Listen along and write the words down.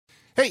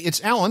Hey,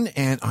 it's Alan,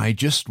 and I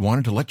just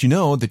wanted to let you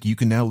know that you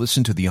can now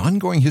listen to the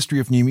ongoing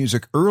history of new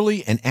music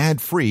early and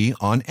ad-free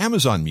on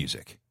Amazon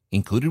Music,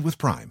 included with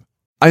Prime.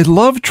 I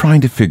love trying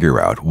to figure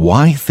out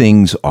why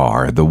things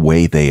are the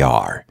way they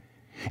are.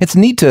 It's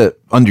neat to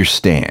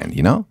understand,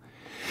 you know?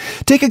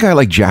 Take a guy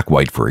like Jack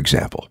White, for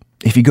example.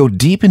 If you go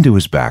deep into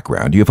his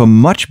background, you have a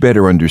much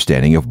better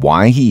understanding of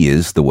why he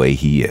is the way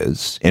he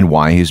is and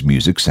why his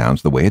music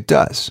sounds the way it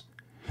does.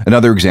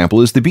 Another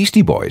example is the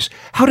Beastie Boys.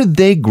 How did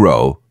they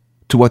grow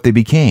to what they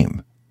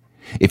became?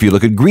 If you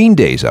look at Green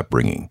Day's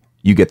upbringing,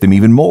 you get them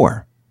even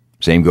more.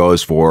 Same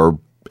goes for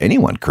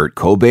anyone. Kurt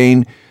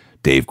Cobain,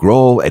 Dave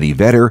Grohl, Eddie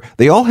Vedder.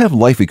 They all have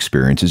life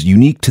experiences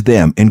unique to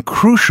them and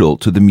crucial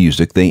to the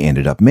music they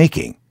ended up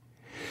making.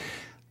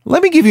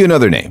 Let me give you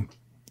another name.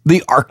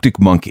 The Arctic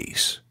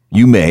Monkeys.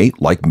 You may,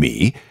 like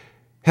me,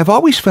 have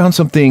always found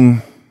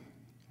something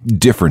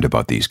different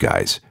about these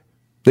guys.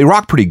 They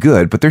rock pretty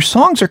good, but their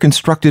songs are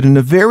constructed in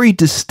a very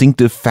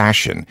distinctive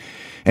fashion.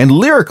 And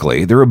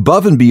lyrically, they're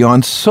above and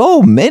beyond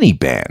so many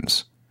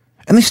bands.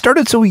 And they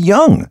started so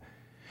young.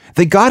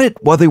 They got it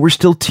while they were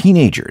still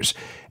teenagers.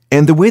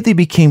 And the way they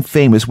became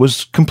famous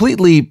was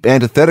completely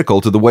antithetical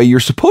to the way you're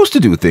supposed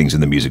to do things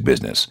in the music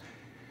business.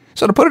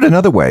 So to put it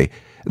another way,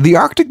 the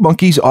Arctic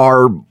Monkeys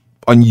are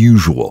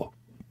unusual.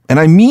 And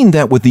I mean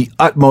that with the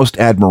utmost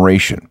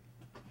admiration.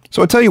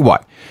 So I tell you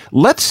what,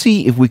 let's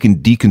see if we can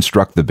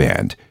deconstruct the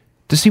band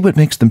to see what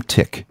makes them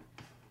tick.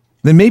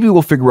 Then maybe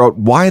we'll figure out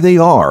why they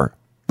are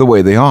the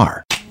way they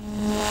are.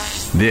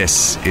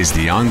 This is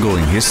the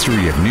Ongoing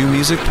History of New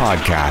Music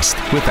podcast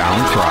with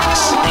Alan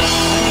Cross.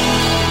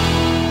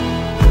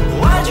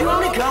 Why'd you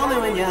only call me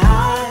when you're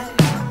high?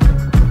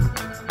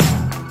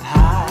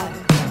 High.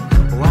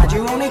 Why'd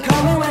you only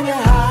call me when you're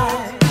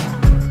high?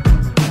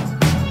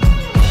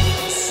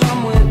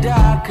 Somewhere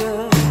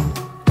darker,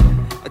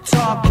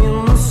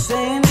 talking the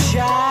same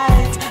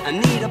shite. I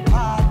need a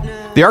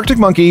partner. The Arctic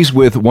Monkeys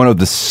with one of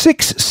the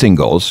 6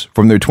 singles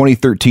from their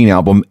 2013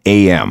 album,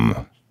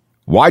 AM.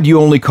 Why'd You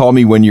Only Call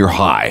Me When You're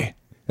High?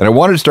 And I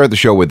wanted to start the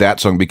show with that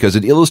song because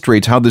it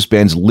illustrates how this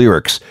band's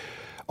lyrics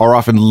are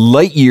often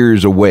light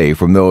years away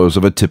from those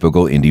of a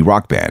typical indie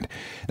rock band.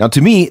 Now,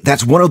 to me,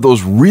 that's one of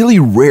those really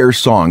rare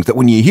songs that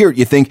when you hear it,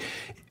 you think,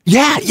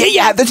 yeah,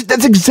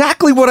 that's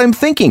exactly what I'm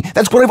thinking.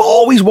 That's what I've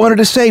always wanted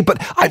to say,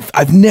 but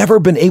I've never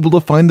been able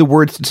to find the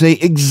words to say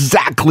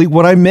exactly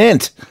what I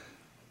meant.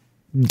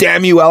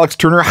 Damn you, Alex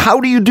Turner, how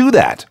do you do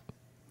that?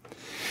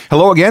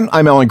 Hello again,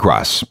 I'm Alan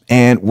Cross,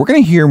 and we're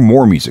going to hear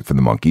more music from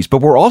the Monkees,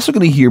 but we're also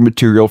going to hear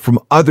material from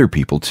other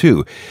people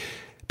too.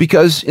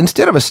 Because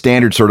instead of a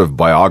standard sort of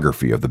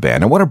biography of the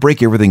band, I want to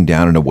break everything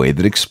down in a way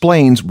that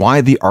explains why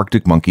the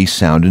Arctic Monkeys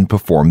sound and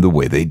perform the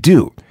way they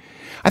do.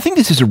 I think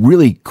this is a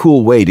really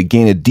cool way to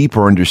gain a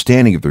deeper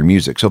understanding of their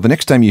music, so the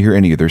next time you hear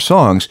any of their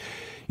songs,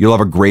 you'll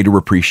have a greater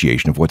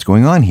appreciation of what's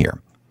going on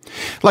here.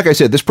 Like I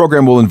said, this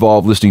program will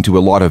involve listening to a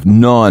lot of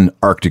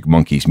non-Arctic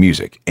Monkeys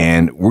music,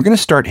 and we're going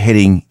to start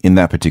heading in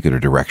that particular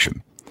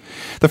direction.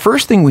 The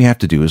first thing we have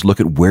to do is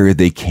look at where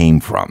they came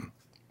from.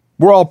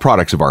 We're all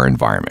products of our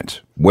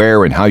environment.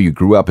 Where and how you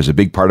grew up is a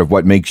big part of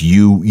what makes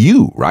you,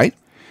 you, right?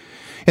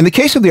 In the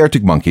case of the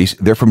Arctic Monkeys,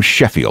 they're from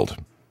Sheffield.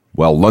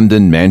 While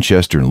London,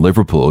 Manchester, and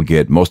Liverpool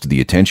get most of the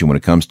attention when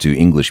it comes to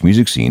English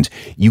music scenes,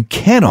 you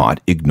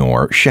cannot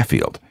ignore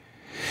Sheffield.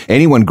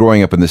 Anyone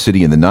growing up in the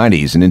city in the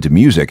 90s and into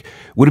music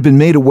would have been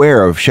made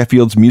aware of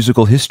Sheffield's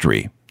musical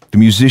history. The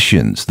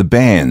musicians, the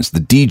bands, the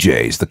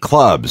DJs, the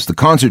clubs, the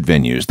concert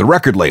venues, the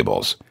record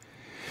labels.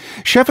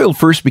 Sheffield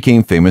first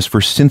became famous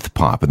for synth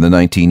pop in the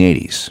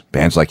 1980s.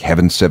 Bands like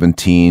Heaven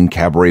 17,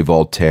 Cabaret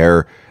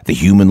Voltaire, The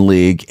Human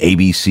League,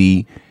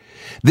 ABC.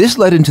 This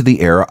led into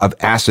the era of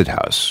acid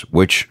house,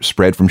 which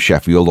spread from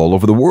Sheffield all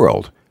over the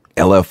world.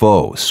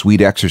 LFO, Sweet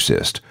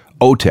Exorcist,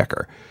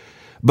 Otecker.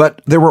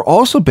 But there were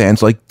also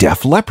bands like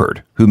Def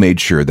Leppard, who made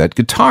sure that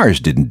guitars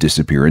didn't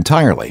disappear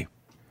entirely.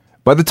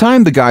 By the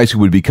time the guys who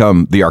would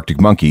become the Arctic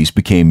Monkeys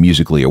became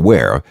musically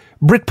aware,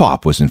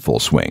 Britpop was in full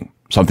swing,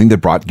 something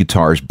that brought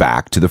guitars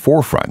back to the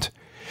forefront.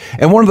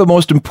 And one of the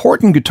most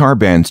important guitar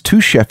bands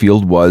to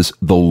Sheffield was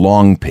the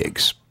Long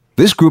Pigs.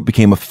 This group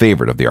became a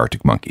favorite of the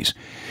Arctic Monkeys.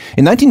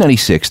 In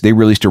 1996, they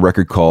released a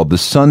record called The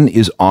Sun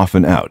Is Off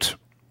and Out.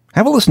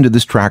 Have a listen to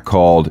this track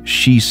called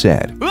She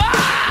Said.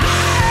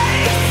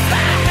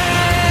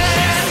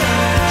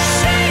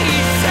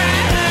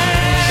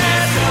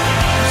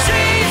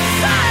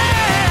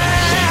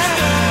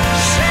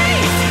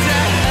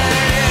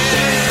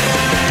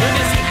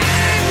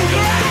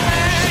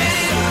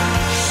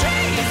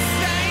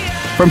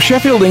 From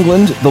Sheffield,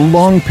 England, the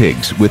Long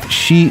Pigs with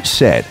She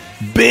Said.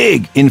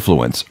 Big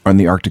influence on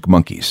the Arctic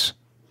Monkeys.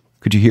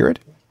 Could you hear it?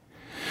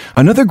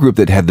 Another group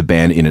that had the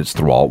band in its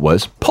thrall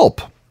was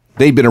Pulp.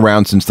 They'd been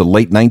around since the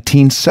late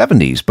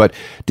 1970s, but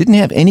didn't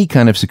have any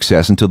kind of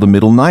success until the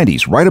middle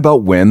 90s, right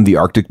about when the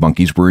Arctic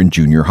Monkeys were in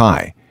junior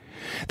high.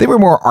 They were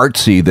more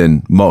artsy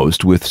than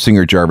most, with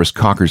singer Jarvis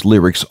Cocker's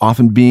lyrics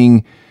often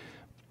being,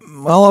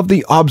 well, of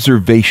the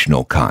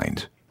observational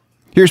kind.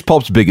 Here's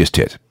Pulp's biggest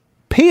hit.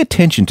 Pay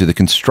attention to the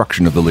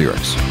construction of the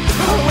lyrics.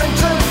 I went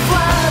to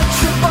fly,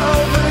 trip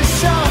over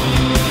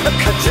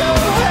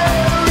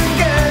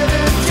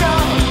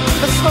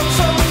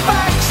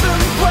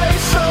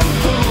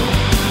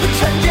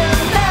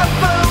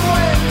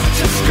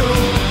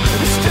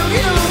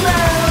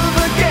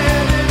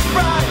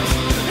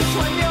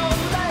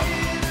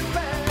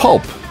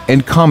Pulp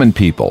and Common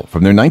People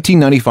from their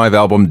 1995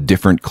 album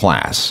Different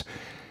Class.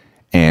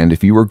 And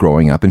if you were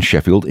growing up in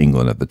Sheffield,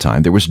 England at the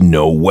time, there was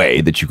no way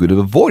that you could have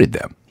avoided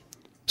them.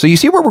 So you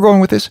see where we're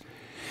going with this?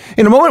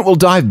 In a moment, we'll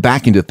dive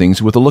back into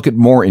things with a look at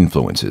more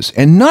influences,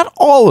 and not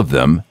all of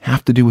them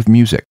have to do with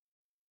music.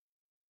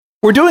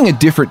 We're doing a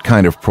different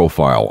kind of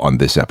profile on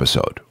this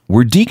episode.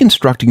 We're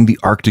deconstructing the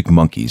Arctic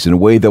Monkeys in a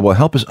way that will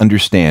help us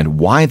understand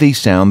why they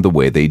sound the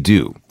way they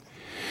do.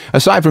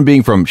 Aside from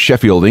being from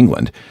Sheffield,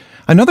 England,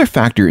 another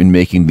factor in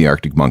making the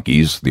Arctic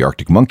Monkeys,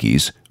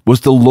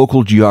 was the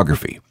local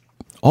geography.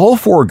 All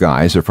four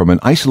guys are from an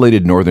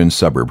isolated northern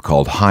suburb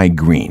called High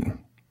Green.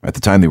 At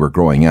the time they were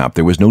growing up,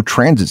 there was no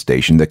transit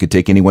station that could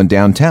take anyone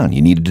downtown.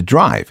 You needed to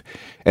drive.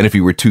 And if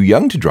you were too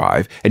young to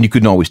drive, and you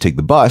couldn't always take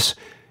the bus,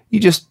 you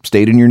just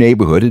stayed in your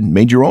neighborhood and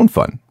made your own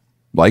fun,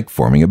 like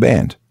forming a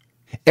band.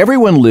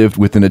 Everyone lived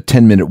within a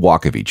 10-minute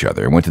walk of each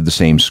other and went to the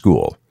same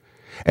school.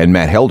 And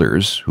Matt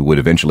Helders, who would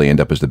eventually end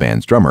up as the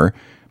band's drummer,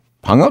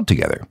 hung out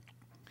together.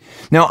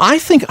 Now, I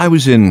think I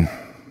was in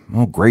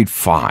grade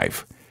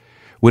 5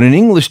 when an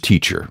English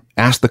teacher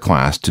asked the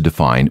class to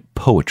define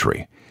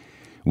poetry.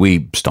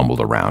 We stumbled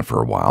around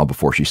for a while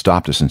before she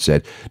stopped us and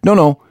said,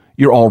 No,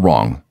 you're all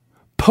wrong.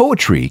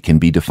 Poetry can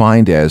be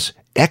defined as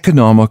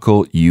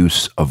economical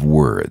use of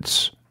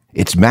words.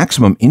 It's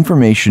maximum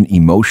information,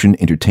 emotion,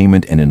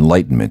 entertainment, and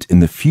enlightenment in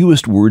the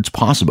fewest words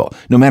possible,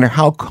 no matter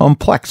how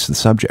complex the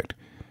subject.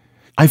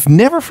 I've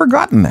never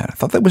forgotten that. I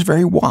thought that was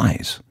very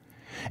wise.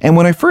 And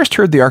when I first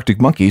heard the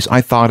Arctic Monkeys, I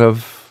thought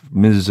of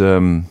Ms.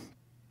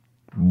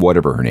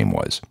 whatever her name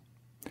was.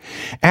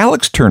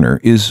 Alex Turner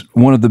is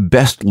one of the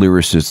best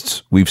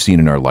lyricists we've seen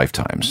in our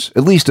lifetimes,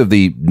 at least of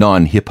the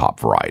non-hip-hop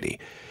variety.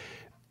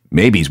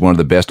 Maybe he's one of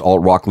the best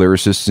alt-rock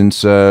lyricists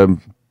since,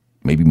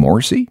 maybe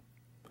Morrissey?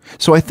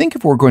 So I think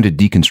if we're going to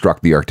deconstruct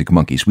the Arctic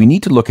Monkeys, we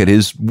need to look at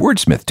his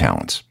wordsmith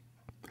talents.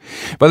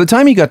 By the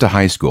time he got to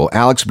high school,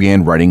 Alex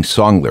began writing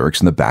song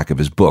lyrics in the back of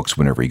his books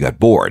whenever he got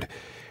bored.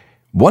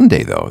 One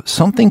day, though,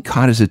 something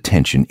caught his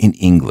attention in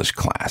English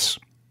class.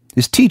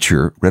 His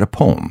teacher read a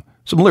poem,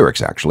 some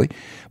lyrics actually,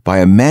 by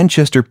a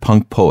Manchester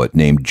punk poet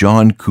named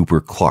John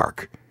Cooper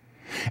Clarke.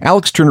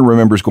 Alex Turner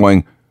remembers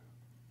going,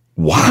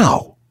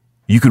 "Wow,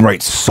 you can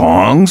write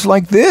songs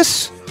like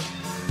this?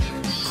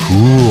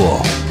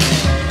 Cool."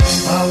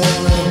 I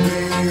wanna be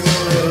your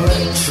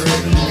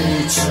electric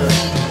meter.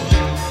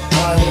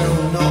 I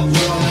will not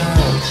run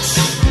out.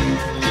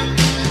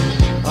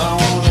 I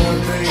wanna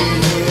be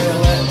the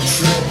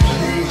electric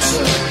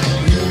meter.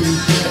 You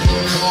get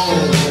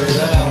cold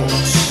without.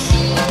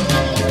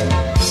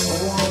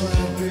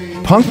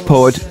 Punk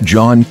poet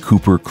John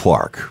Cooper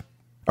Clarke.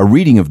 A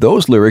reading of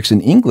those lyrics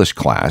in English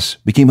class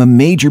became a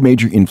major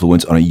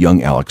influence on a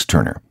young Alex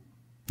Turner.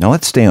 Now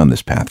let's stay on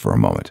this path for a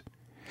moment.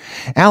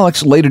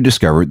 Alex later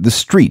discovered The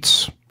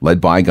Streets, led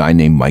by a guy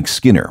named Mike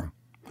Skinner.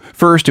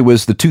 First, it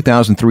was the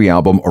 2003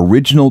 album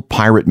Original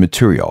Pirate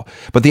Material,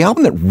 but the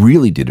album that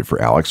really did it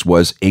for Alex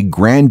was A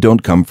Grand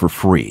Don't Come for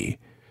Free.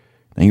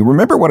 Now, you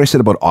remember what I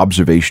said about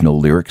observational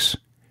lyrics?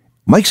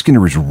 Mike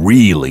Skinner is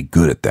really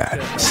good at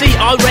that. See,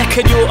 I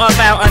reckon you're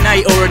about an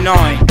 8 or a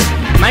 9.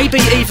 Maybe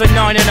even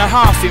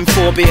 9.5 in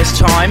 4 beers'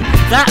 time.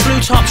 That blue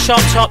top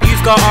shop top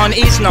you've got on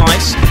is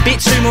nice. Bit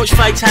too much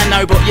fake tan,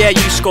 no, but yeah,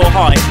 you score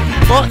high.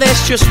 But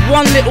there's just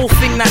one little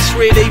thing that's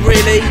really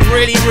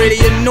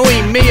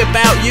annoying me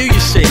about you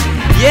see.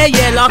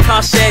 Yeah, like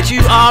I said, you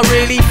are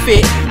really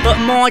fit, but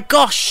my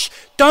gosh,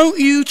 don't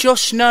you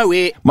just know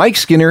it? Mike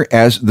Skinner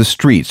as The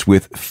Streets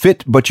with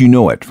Fit But You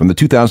Know It from the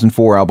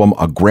 2004 album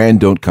A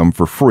Grand Don't Come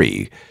for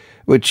Free,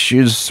 which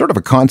is sort of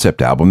a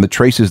concept album that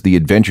traces the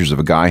adventures of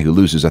a guy who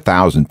loses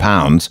 1,000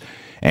 pounds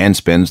and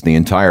spends the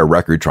entire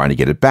record trying to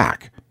get it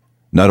back.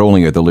 Not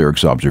only are the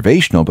lyrics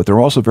observational, but they're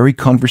also very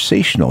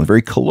conversational and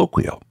very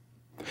colloquial.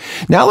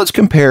 Now let's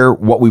compare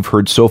what we've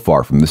heard so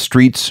far from The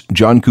Streets,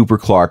 John Cooper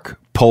Clarke,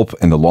 Pulp,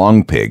 and the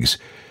Long Pigs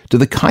to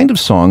the kind of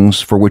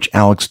songs for which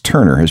Alex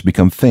Turner has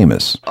become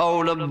famous.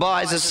 Oh, the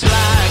boys are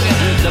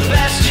slag, the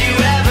best you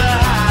ever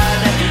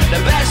had,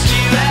 the best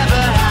you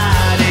ever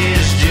had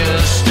is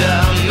just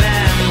a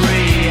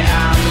memory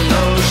and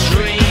those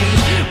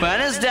dreams. But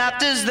as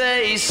daft as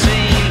they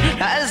seem,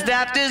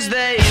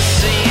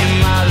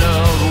 my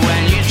love,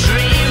 when you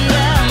dream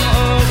them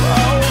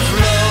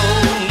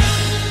overflow.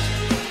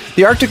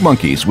 The Arctic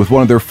Monkeys with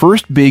one of their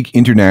first big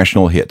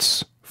international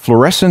hits,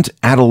 Fluorescent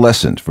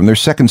Adolescent from their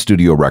second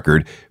studio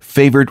record,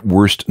 Favorite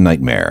Worst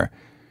Nightmare.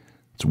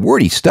 It's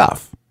wordy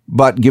stuff,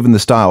 but given the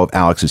style of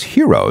Alex's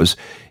heroes,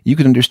 you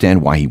can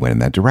understand why he went in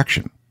that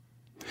direction.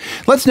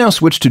 Let's now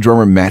switch to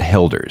drummer Matt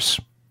Helders.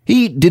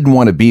 He didn't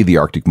want to be the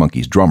Arctic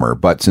Monkeys drummer,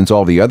 but since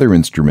all the other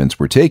instruments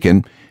were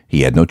taken,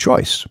 he had no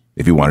choice.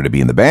 If he wanted to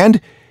be in the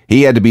band,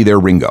 he had to be their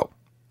Ringo.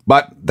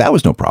 But that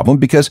was no problem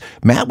because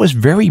Matt was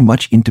very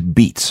much into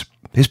beats.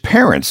 His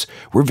parents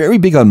were very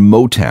big on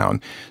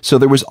Motown, so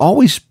there was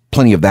always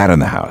plenty of that in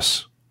the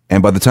house.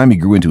 And by the time he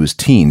grew into his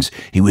teens,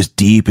 he was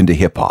deep into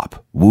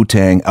hip-hop.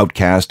 Wu-Tang,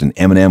 Outkast, and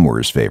Eminem were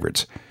his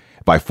favorites.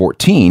 By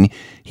 14,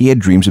 he had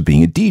dreams of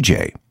being a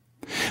DJ.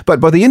 But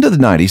by the end of the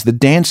 90s, the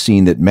dance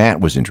scene that Matt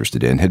was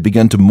interested in had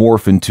begun to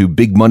morph into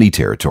big money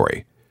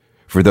territory.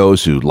 For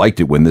those who liked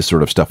it when this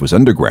sort of stuff was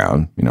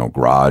underground,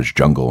 garage,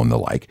 jungle, and the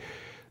like,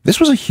 this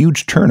was a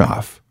huge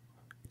turnoff.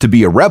 To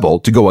be a rebel,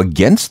 to go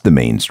against the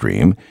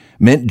mainstream,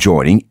 meant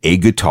joining a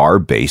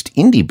guitar-based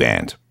indie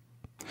band.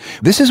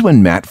 This is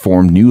when Matt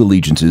formed new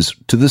allegiances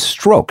to the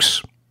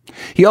Strokes.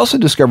 He also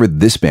discovered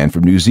this band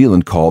from New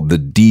Zealand called the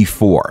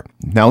D4.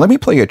 Now let me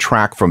play a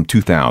track from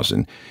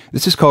 2000.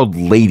 This is called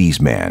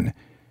Ladies Man.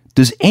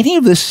 Does any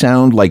of this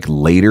sound like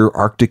later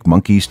Arctic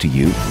Monkeys to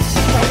you?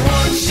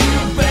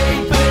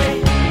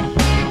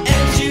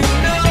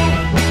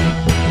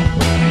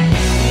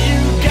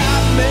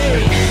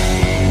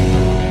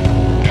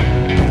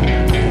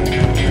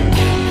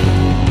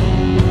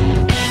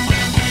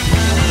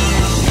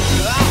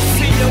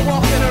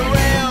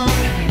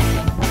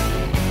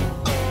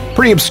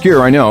 Pretty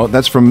obscure, I know.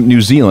 That's from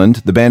New Zealand.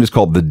 The band is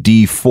called the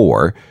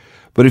D4.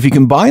 But if you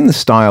combine the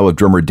style of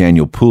drummer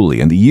Daniel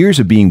Pooley and the years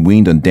of being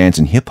weaned on dance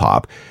and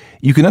hip-hop,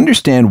 you can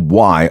understand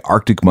why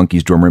Arctic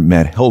Monkeys drummer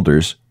Matt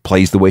Helders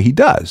plays the way he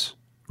does.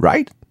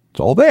 Right? It's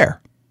all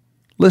there.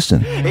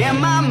 Listen. In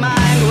my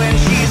mind, when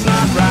she's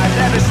not right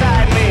there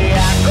beside me,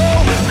 I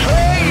go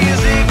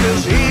crazy,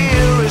 'cause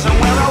here isn't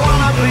where I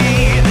wanna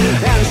be.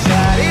 And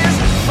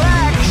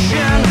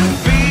satisfaction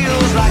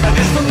feels like a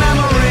distant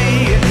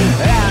memory,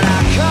 and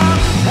I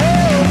can't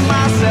help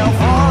myself,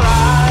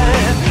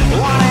 alright.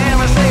 Wanna hear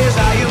me say, is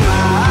are you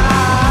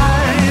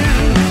mine?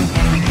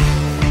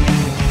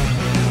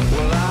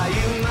 Well, are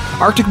you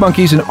mine? Arctic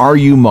Monkeys and Are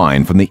You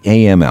Mine from the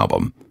AM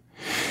album.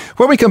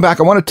 When we come back,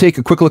 I want to take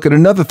a quick look at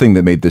another thing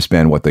that made this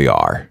band what they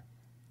are.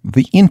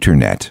 The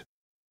internet.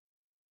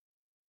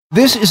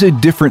 This is a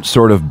different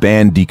sort of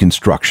band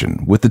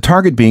deconstruction, with the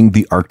target being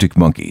the Arctic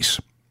Monkeys.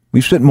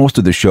 We've spent most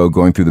of the show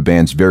going through the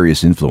band's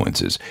various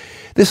influences.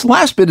 This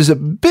last bit is a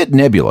bit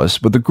nebulous,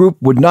 but the group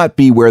would not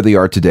be where they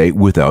are today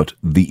without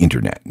the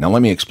internet. Now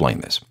let me explain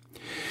this.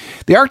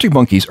 The Arctic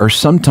Monkeys are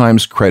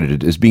sometimes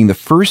credited as being the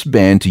first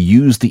band to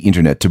use the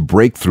internet to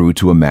break through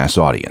to a mass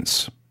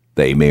audience.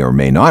 They may or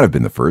may not have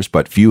been the first,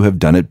 but few have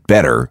done it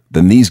better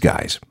than these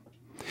guys.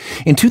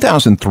 In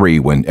 2003,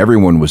 when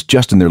everyone was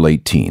just in their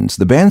late teens,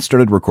 the band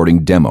started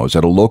recording demos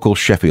at a local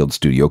Sheffield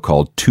studio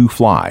called Two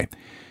Fly.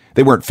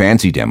 They weren't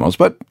fancy demos,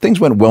 but things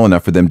went well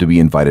enough for them to be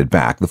invited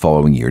back the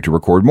following year to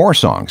record more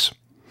songs.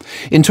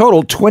 In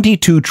total,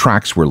 22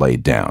 tracks were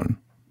laid down.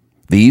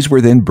 These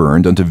were then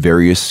burned onto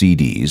various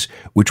CDs,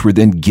 which were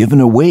then given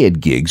away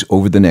at gigs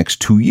over the next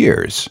 2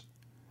 years.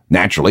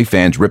 Naturally,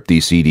 fans ripped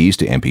these CDs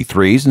to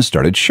MP3s and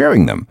started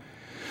sharing them.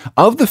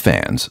 Of the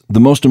fans, the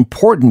most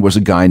important was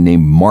a guy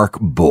named Mark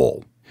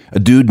Bull, a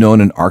dude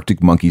known in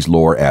Arctic Monkeys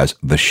lore as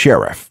the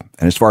Sheriff.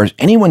 And as far as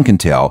anyone can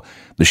tell,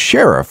 the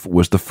Sheriff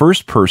was the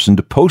first person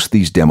to post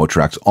these demo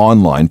tracks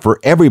online for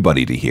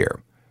everybody to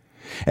hear.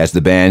 As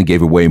the band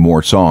gave away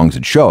more songs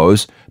and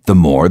shows, the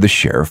more the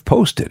Sheriff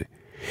posted.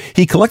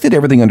 He collected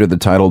everything under the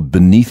title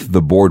Beneath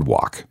the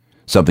Boardwalk,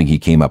 something he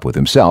came up with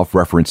himself,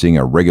 referencing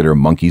a regular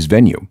Monkeys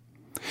venue.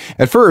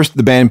 At first,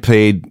 the band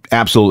paid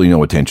absolutely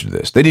no attention to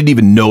this. They didn't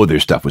even know their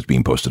stuff was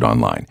being posted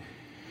online.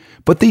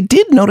 But they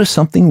did notice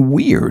something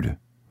weird.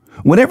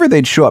 Whenever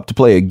they'd show up to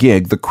play a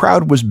gig, the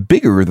crowd was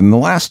bigger than the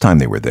last time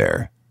they were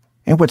there.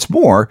 And what's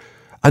more,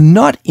 a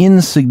not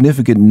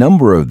insignificant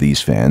number of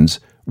these fans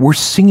were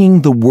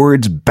singing the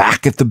words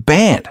back at the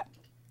band.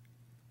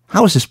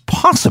 How is this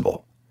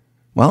possible?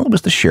 Well, it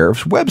was the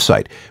Sheriff's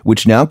website,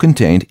 which now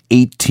contained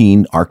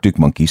 18 Arctic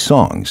Monkeys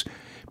songs.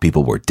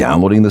 People were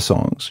downloading the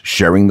songs,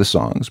 sharing the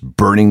songs,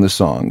 burning the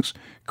songs,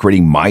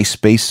 creating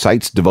MySpace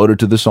sites devoted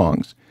to the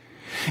songs.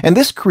 And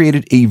this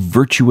created a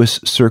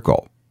virtuous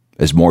circle.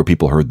 As more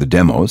people heard the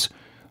demos,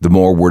 the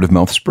more word of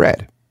mouth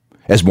spread.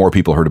 As more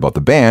people heard about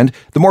the band,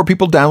 the more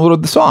people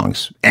downloaded the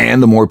songs,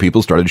 and the more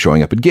people started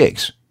showing up at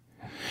gigs.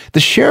 The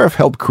Sheriff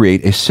helped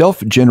create a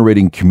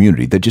self-generating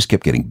community that just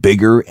kept getting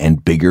bigger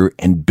and bigger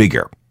and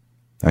bigger.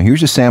 Now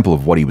here's a sample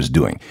of what he was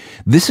doing.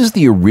 This is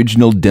the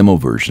original demo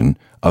version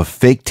of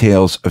Fake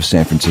Tales of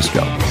San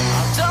Francisco.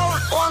 I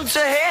don't want to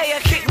hear you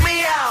kick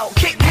me out,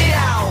 kick me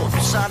out.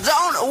 I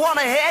don't want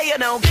to hear you,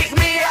 no, kick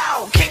me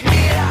out, kick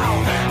me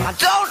out. I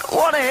don't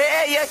want to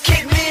hear you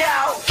kick me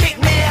out, kick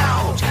me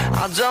out.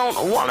 I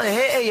don't want to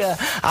hear you,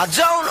 I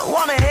don't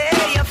want to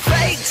hear you.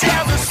 Fake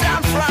Tales of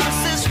San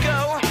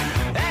Francisco.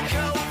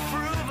 Echo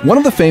through. One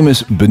of the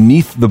famous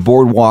Beneath the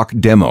Boardwalk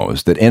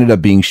demos that ended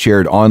up being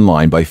shared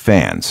online by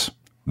fans.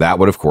 That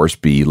would, of course,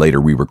 be later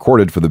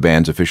re-recorded for the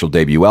band's official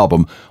debut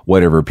album,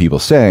 Whatever People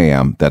Say I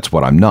Am, That's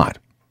What I'm Not.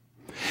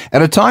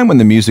 At a time when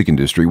the music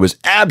industry was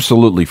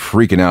absolutely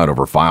freaking out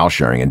over file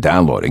sharing and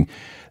downloading,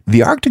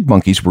 the Arctic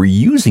Monkeys were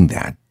using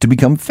that to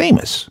become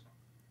famous.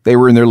 They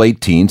were in their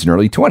late teens and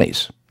early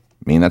 20s. I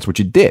mean, that's what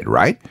you did,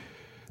 right?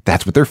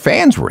 That's what their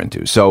fans were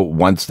into. So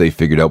once they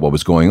figured out what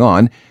was going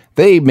on,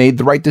 they made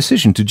the right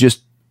decision to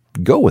just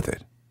go with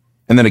it.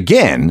 And then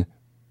again,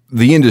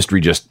 the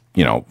industry just,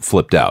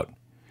 flipped out.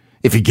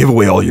 If you give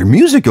away all your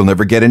music, you'll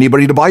never get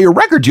anybody to buy your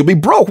records. You'll be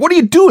broke. What are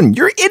you doing?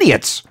 You're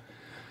idiots.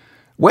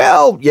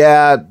 Well,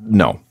 yeah,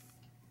 no.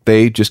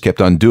 they just kept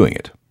on doing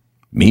it.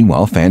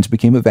 Meanwhile, fans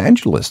became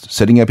evangelists,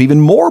 setting up even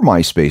more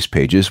MySpace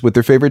pages with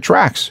their favorite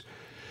tracks.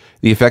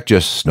 The effect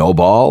just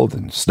snowballed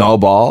and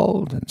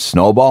snowballed and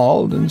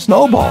snowballed and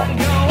snowballed.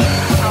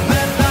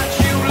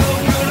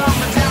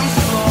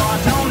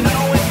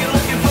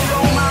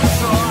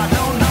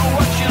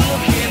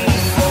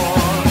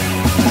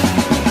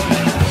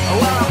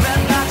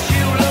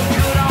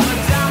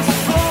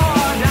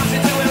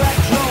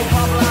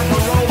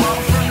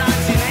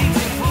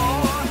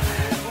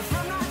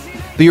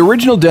 The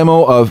original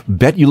demo of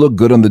Bet You Look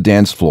Good on the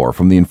Dance Floor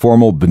from the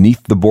informal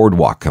Beneath the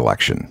Boardwalk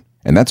collection,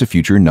 and that's a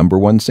future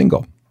 #1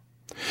 single.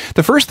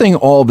 The first thing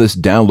all this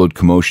download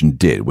commotion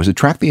did was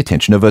attract the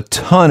attention of a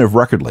ton of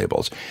record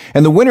labels,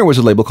 and the winner was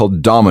a label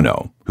called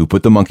Domino, who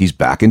put the Monkees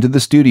back into the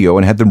studio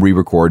and had them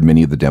re-record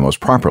many of the demos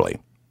properly.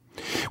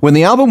 When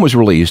the album was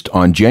released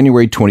on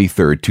January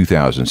 23,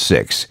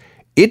 2006,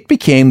 it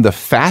became the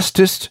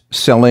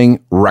fastest-selling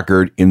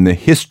record in the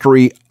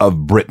history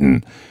of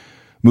Britain,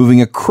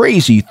 moving a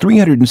crazy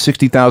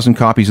 360,000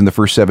 copies in the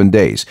first 7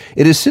 days.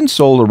 It has since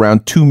sold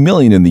around 2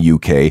 million in the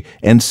UK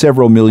and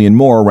several million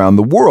more around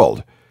the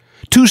world.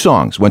 2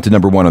 songs went to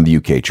 #1 on the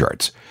UK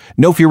charts.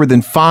 No fewer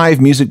than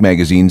 5 music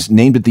magazines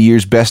named it the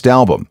year's best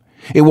album.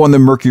 It won the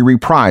Mercury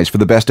Prize for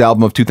the best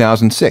album of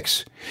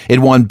 2006.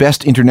 It won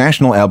Best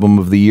International Album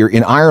of the Year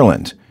in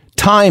Ireland.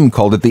 Time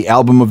called it the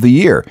Album of the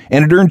Year,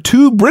 and it earned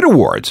 2 Brit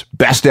Awards,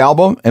 Best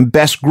Album and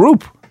Best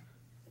Group.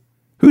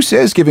 Who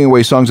says giving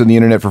away songs on the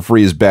internet for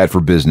free is bad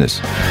for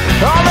business?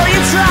 Although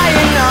you're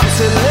trying not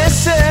to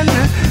listen,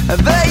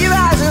 but your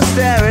eyes are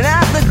staring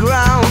at the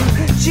ground.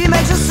 She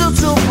makes a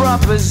subtle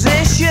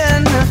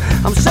proposition.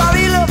 I'm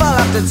sorry, love,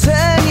 I'll have to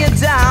turn you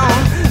down.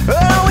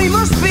 Oh, we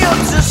must be up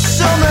to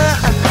summer.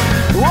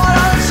 What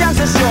are the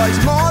chances? Sure,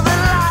 it's more than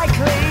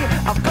likely.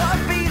 I've got a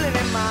feeling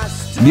in my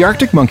stomach. The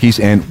Arctic Monkeys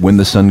and When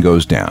the Sun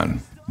Goes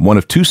Down, one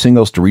of 2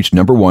 singles to reach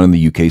 #1 in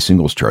the UK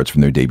singles charts from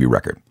their debut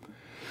record.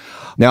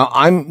 Now,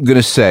 I'm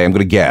going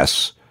to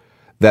guess,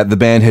 that the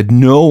band had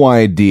no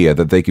idea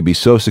that they could be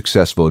so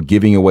successful at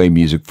giving away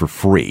music for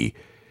free,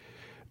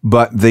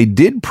 but they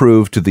did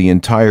prove to the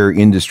entire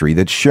industry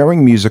that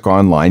sharing music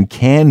online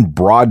can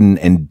broaden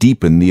and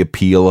deepen the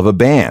appeal of a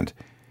band.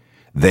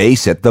 They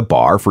set the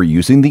bar for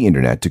using the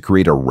internet to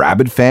create a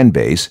rabid fan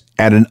base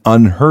at an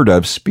unheard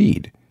of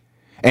speed.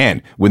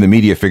 And when the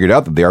media figured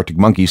out that the Arctic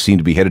Monkeys seemed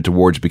to be headed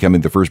towards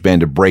becoming the first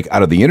band to break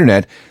out of the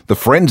internet, the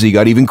frenzy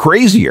got even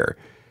crazier.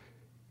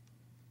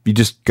 You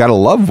just gotta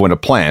love when a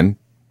plan,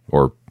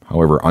 or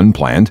however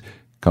unplanned,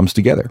 comes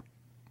together.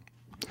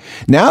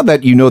 Now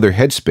that you know their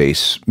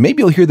headspace,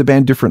 maybe you'll hear the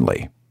band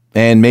differently.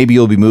 And maybe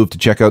you'll be moved to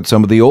check out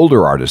some of the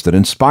older artists that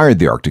inspired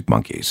the Arctic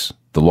Monkeys.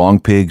 The Long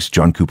Pigs,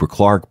 John Cooper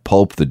Clarke,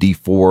 Pulp, the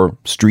D4,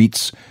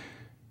 Streets.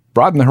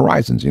 Broaden the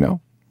horizons, you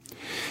know?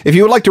 If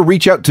you would like to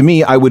reach out to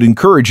me, I would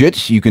encourage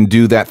it. You can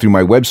do that through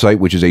my website,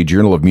 which is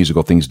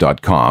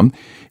ajournalofmusicalthings.com.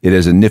 It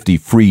has a nifty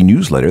free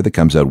newsletter that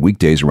comes out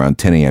weekdays around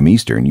 10 a.m.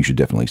 Eastern. You should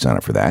definitely sign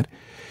up for that.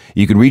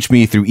 You can reach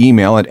me through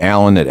email at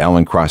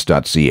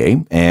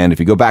alan@alancross.ca. And if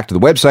you go back to the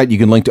website, you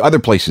can link to other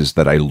places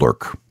that I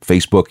lurk.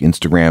 Facebook,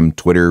 Instagram,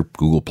 Twitter,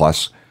 Google+.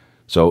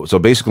 So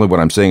basically what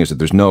I'm saying is that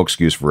there's no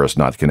excuse for us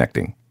not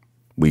connecting.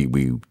 We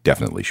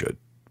definitely should.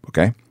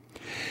 Okay?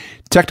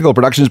 Technical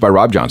Productions by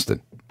Rob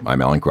Johnston.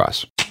 I'm Alan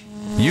Cross.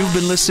 You've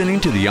been listening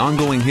to the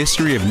Ongoing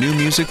History of New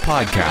Music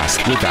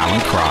podcast with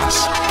Alan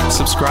Cross.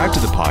 Subscribe to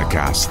the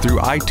podcast through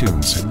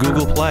iTunes,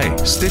 Google Play,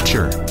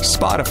 Stitcher,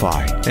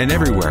 Spotify, and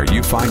everywhere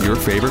you find your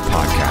favorite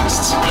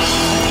podcasts.